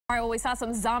All right, well, we saw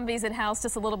some zombies in house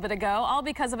just a little bit ago, all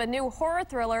because of a new horror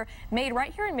thriller made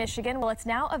right here in Michigan. Well, it's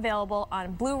now available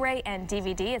on Blu-ray and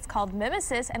DVD. It's called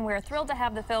Mimesis, and we're thrilled to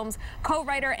have the film's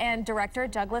co-writer and director,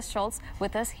 Douglas Schultz,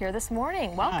 with us here this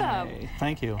morning. Welcome. Hi,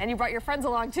 thank you. And you brought your friends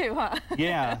along, too, huh?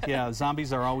 Yeah,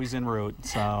 zombies are always en route,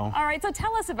 so. All right, so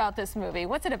tell us about this movie.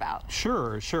 What's it about?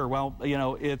 Sure. Well, you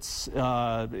know, it's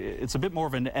a bit more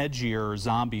of an edgier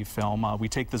zombie film. We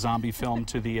take the zombie film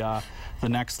to the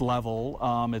next level.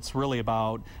 It's really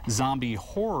about zombie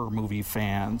horror movie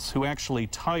fans who actually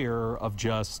tire of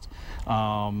just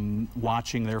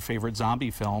watching their favorite zombie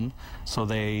film, so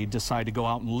they decide to go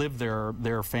out and live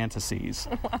their fantasies.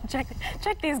 Well,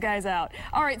 check these guys out.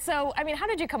 All right, so, I mean, how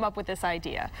did you come up with this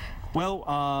idea?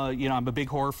 Well, you know, I'm a big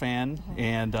horror fan,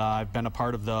 and I've been a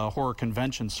part of the horror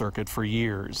convention circuit for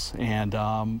years. And,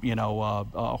 you know,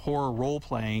 horror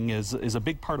role-playing is a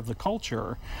big part of the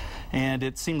culture. And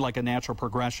it seemed like a natural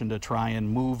progression to try and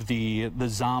move the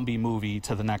zombie movie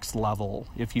to the next level,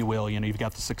 if you will. You know, you've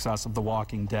got the success of The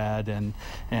Walking Dead and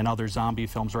other zombie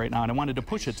films right now. And I wanted to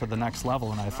push it to the next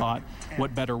level. And I thought,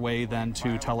 what better way than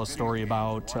to tell a story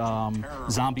about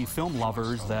zombie film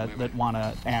lovers that want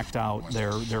to act out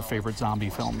their favorite zombie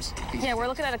films. Yeah, we're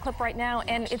looking at a clip right now,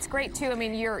 and it's great too. I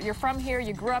mean, you're from here,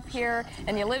 you grew up here,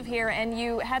 and you live here, and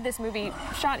you had this movie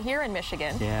shot here in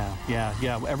Michigan. Yeah.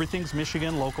 Everything's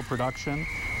Michigan, local production,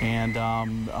 and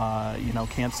you know,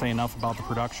 can't say enough about the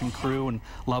production crew, and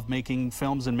love making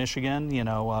films in Michigan. You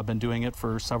know, I've been doing it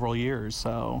for several years,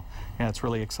 so yeah, it's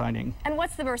really exciting. And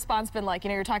what's the response been like? You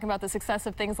know, you're talking about the success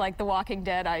of things like The Walking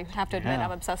Dead. I have to admit,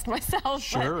 I'm obsessed myself.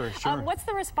 Sure. What's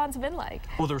the response been like?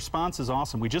 Well, the response is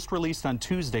awesome. We just released on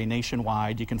Tuesday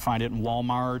nationwide. You can find it in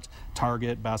Walmart,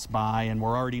 Target, Best Buy, and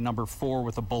we're already #4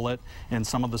 with a bullet in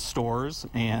some of the stores.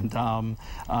 And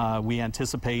we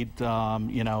anticipate,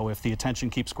 you know, if the attention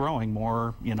keeps growing,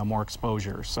 more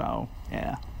exposure. So,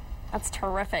 yeah. That's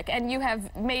terrific. And you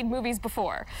have made movies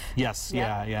before. Yes,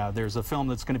 yeah. There's a film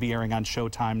that's going to be airing on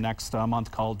Showtime next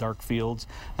month called Dark Fields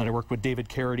that I worked with David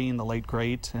Carradine, the late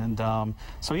great. And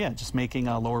so, yeah, just making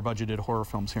lower budgeted horror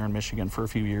films here in Michigan for a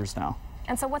few years now.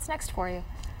 And so what's next for you?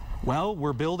 Well,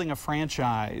 we're building a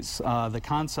franchise. The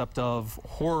concept of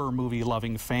horror movie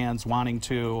loving fans wanting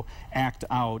to act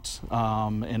out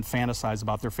and fantasize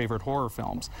about their favorite horror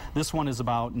films. This one is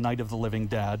about Night of the Living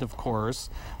Dead, of course.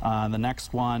 The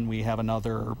next one, we have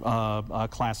another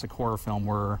classic horror film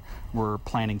we're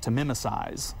planning to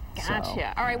mimicize. Gotcha.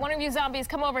 So, all right, one of you zombies,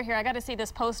 come over here. I got to see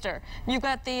this poster. You've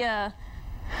got the...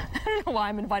 I don't know why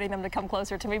I'm inviting them to come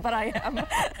closer to me, but I am.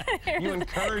 You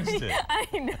encouraged it. I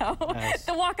know. Yes.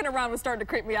 The walking around was starting to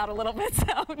creep me out a little bit, so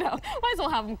no, might as well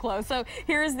have them close. So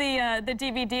here's the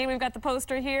DVD. We've got the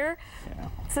poster here. Yeah.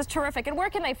 This is terrific. And where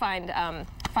can they find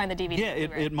the DVD?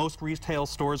 Yeah, at most retail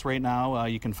stores right now.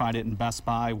 You can find it in Best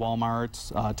Buy,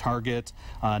 Walmart, Target.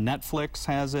 Netflix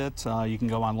has it. You can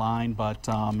go online, but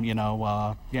you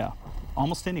know, yeah.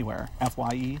 Almost anywhere.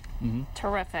 FYE.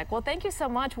 Terrific. Well, thank you so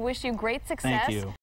much. Wish you great success. Thank you.